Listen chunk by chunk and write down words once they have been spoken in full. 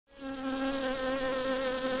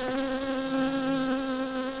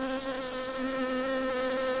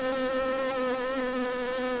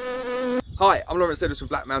Hi, I'm Lawrence Edwards from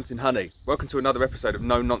Black Mountain Honey. Welcome to another episode of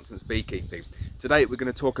No Nonsense Beekeeping. Today we're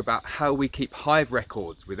going to talk about how we keep hive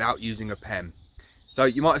records without using a pen. So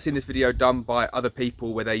you might have seen this video done by other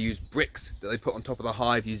people where they use bricks that they put on top of the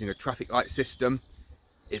hive using a traffic light system.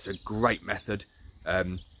 It's a great method.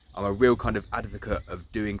 I'm a real kind of advocate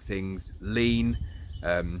of doing things lean.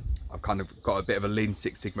 I've kind of got a bit of a Lean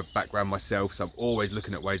Six Sigma background myself, so I'm always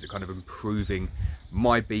looking at ways of kind of improving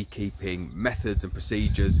my beekeeping methods and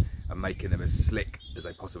procedures and making them as slick as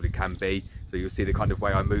they possibly can be. So you'll see the kind of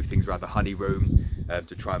way I move things around the honey room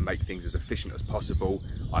to try and make things as efficient as possible.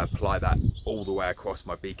 I apply that all the way across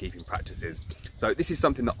my beekeeping practices. So this is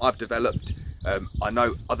something that I've developed. I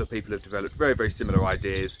know other people have developed very similar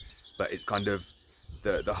ideas, but it's kind of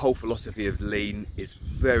the whole philosophy of lean is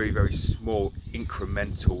very small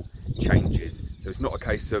incremental changes. So it's not a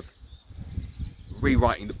case of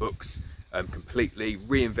rewriting the books completely,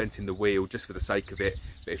 reinventing the wheel just for the sake of it.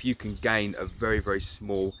 But if you can gain a very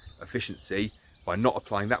small efficiency by not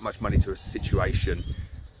applying that much money to a situation,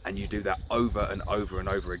 and you do that over and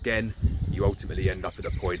over again, you ultimately end up at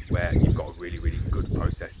a point where you've got a really good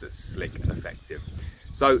process that's slick and effective.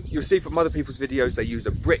 So you'll see from other people's videos they use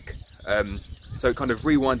a brick. So kind of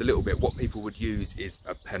rewind a little bit, what people would use is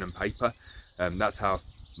a pen and paper. That's how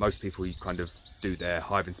most people kind of do their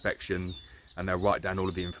hive inspections, and they'll write down all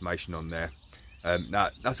of the information on there. Now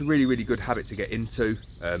that's a really good habit to get into.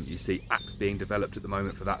 You see apps being developed at the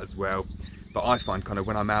moment for that as well. But I find kind of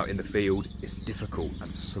when I'm out in the field, it's difficult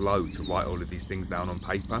and slow to write all of these things down on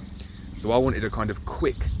paper. So I wanted a kind of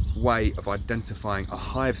quick way of identifying a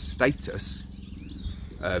hive status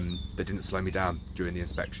that didn't slow me down during the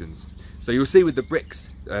inspections. So you'll see with the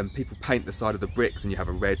bricks, people paint the side of the bricks and you have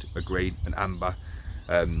a red, a green, an amber,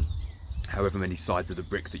 however many sides of the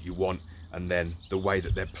brick that you want, and then the way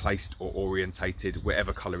that they're placed or orientated,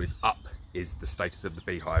 whatever colour is up is the status of the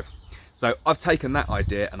beehive. So I've taken that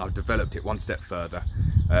idea and I've developed it one step further,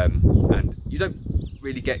 and you don't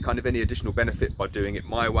really get kind of any additional benefit by doing it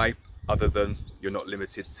my way, other than you're not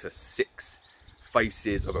limited to 6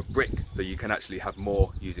 faces of a brick, so you can actually have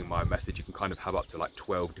more using my method. You can kind of have up to like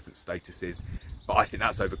 12 different statuses, but I think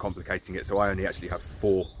that's overcomplicating it, so I only actually have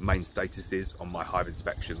 4 main statuses on my hive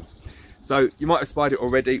inspections. So you might have spied it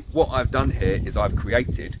already. What I've done here is I've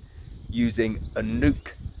created, using a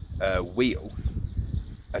nuke wheel,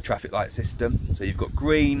 a traffic light system. So you've got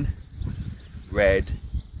green, red,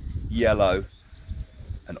 yellow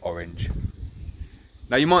and orange.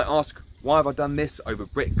 Now you might ask, why have I done this over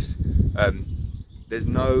bricks? There's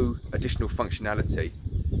no additional functionality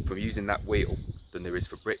from using that wheel than there is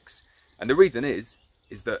for bricks. And the reason is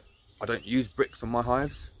that I don't use bricks on my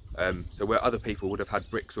hives. So where other people would have had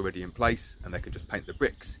bricks already in place and they could just paint the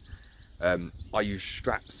bricks, I use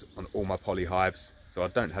straps on all my poly hives, so I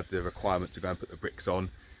don't have the requirement to go and put the bricks on.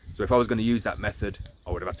 So if I was going to use that method,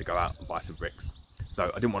 I would have had to go out and buy some bricks.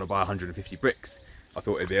 So I didn't want to buy 150 bricks. I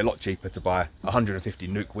thought it'd be a lot cheaper to buy 150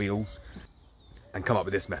 nuke wheels and come up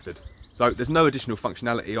with this method. So there's no additional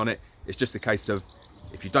functionality on it. It's just a case of,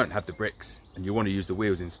 if you don't have the bricks and you want to use the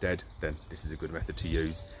wheels instead, then this is a good method to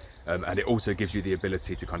use. And it also gives you the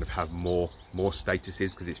ability to kind of have more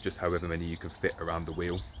statuses, because it's just however many you can fit around the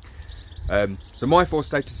wheel. So my 4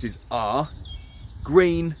 statuses are: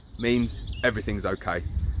 green means everything's okay.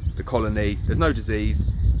 The colony, there's no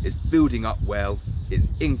disease, it's building up well, it's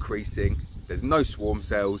increasing, there's no swarm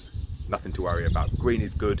cells, nothing to worry about. Green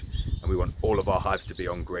is good, and we want all of our hives to be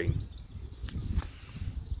on green.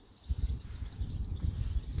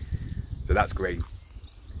 So that's green.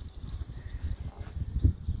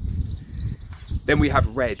 Then we have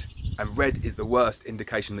red, and red is the worst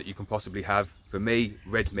indication that you can possibly have. For me,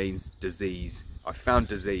 red means disease. I found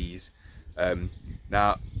disease.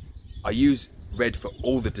 Now, I use red for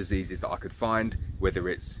all the diseases that I could find, whether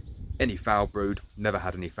it's any foul brood. Never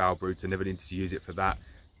had any foul brood, so never needed to use it for that.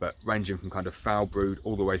 But ranging from kind of foul brood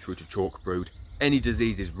all the way through to chalk brood, any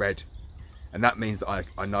disease is red. And that means that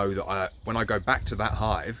I know that when I go back to that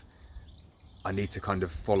hive, I need to kind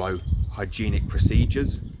of follow hygienic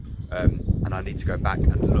procedures. And I need to go back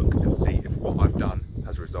and look and see if what I've done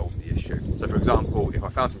has resolved the issue. So for example, if I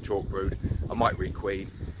found some chalk brood, I might requeen,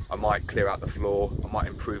 I might clear out the floor, I might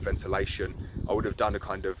improve ventilation. I would have done a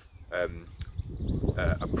kind of a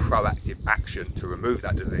proactive action to remove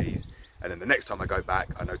that disease, and then the next time I go back,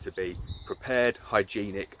 I know to be prepared,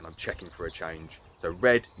 hygienic, and I'm checking for a change. So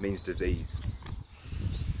red means disease.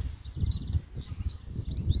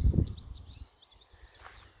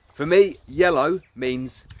 For me, yellow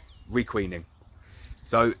means requeening.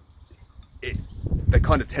 So they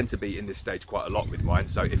kind of tend to be in this stage quite a lot with mine.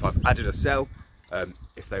 So if I've added a cell,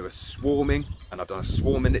 If they were swarming, and I've done a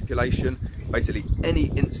swarm manipulation, basically any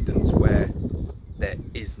instance where there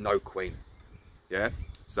is no queen. Yeah,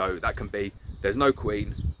 so that can be there's no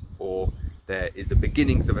queen, or there is the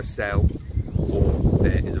beginnings of a cell, or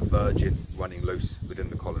there is a virgin running loose within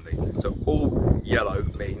the colony. So all yellow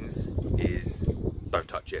means is don't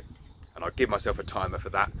touch it, and I'll give myself a timer for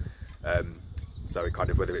that. So it kind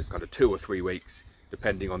of, whether it's kind of 2 or 3 weeks,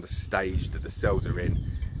 depending on the stage that the cells are in,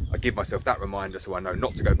 I give myself that reminder so I know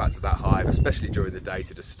not to go back to that hive, especially during the day,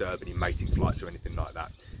 to disturb any mating flights or anything like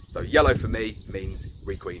that. So yellow for me means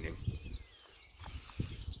requeening.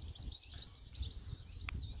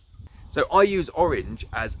 So I use orange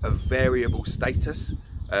as a variable status.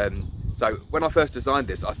 So when I first designed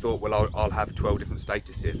this, I thought, well, I'll have 12 different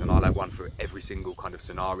statuses, and I'll have one for every single kind of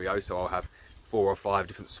scenario. So I'll have 4 or 5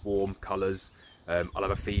 different swarm colours. I'll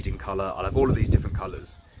have a feeding colour. I'll have all of these different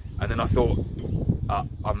colours. And then I thought,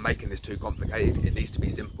 I'm making this too complicated. It needs to be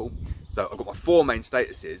simple. So I've got my 4 main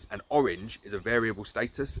statuses, and orange is a variable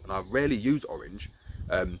status, and I rarely use orange.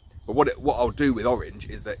 But what I'll do with orange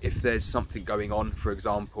is that if there's something going on, for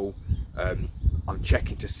example, I'm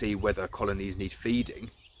checking to see whether colonies need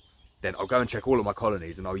feeding, then I'll go and check all of my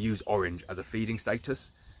colonies, and I'll use orange as a feeding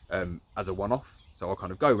status, as a one-off. So I'll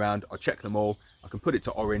kind of go around, I'll check them all, I can put it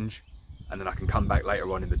to orange, and then I can come back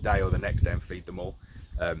later on in the day or the next day and feed them all.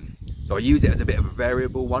 So I use it as a bit of a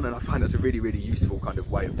variable one, and I find that's a really, really useful kind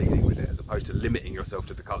of way of dealing with it, as opposed to limiting yourself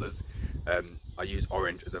to the colours. I use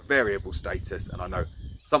orange as a variable status, and I know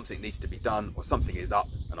something needs to be done or something is up,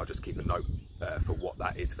 and I'll just keep a note for what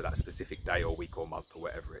that is for that specific day or week or month or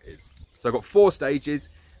whatever it is. So I've got 4 stages,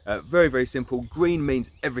 very, very simple. Green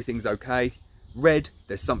means everything's okay. Red,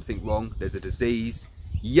 there's something wrong, there's a disease.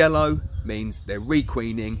 Yellow means they're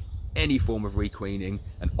requeening, any form of requeening,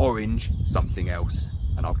 and orange, something else.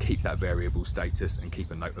 And I'll keep that variable status and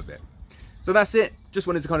keep a note of it. So that's it. Just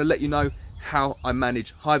wanted to kind of let you know how I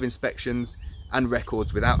manage hive inspections and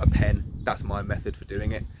records without a pen. That's my method for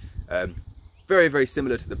doing it. Very, very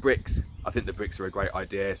similar to the bricks. I think the bricks are a great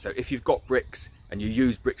idea. So if you've got bricks and you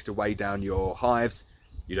use bricks to weigh down your hives,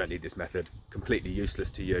 you don't need this method. Completely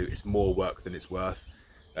useless to you. It's more work than it's worth.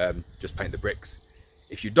 Just paint the bricks.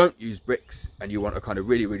 If you don't use bricks and you want a kind of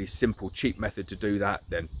really, really simple, cheap method to do that,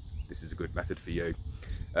 then this is a good method for you.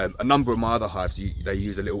 A number of my other hives, they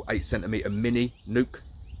use a little 8cm mini nuke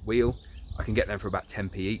wheel. I can get them for about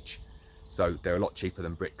 10p each. So they're a lot cheaper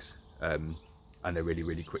than bricks, and they're really,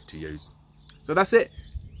 really quick to use. So that's it.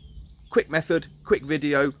 Quick method, quick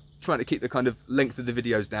video, trying to keep the kind of length of the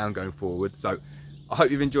videos down going forward. So I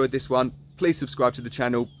hope you've enjoyed this one. Please subscribe to the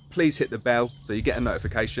channel. Please hit the bell so you get a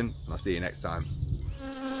notification, and I'll see you next time.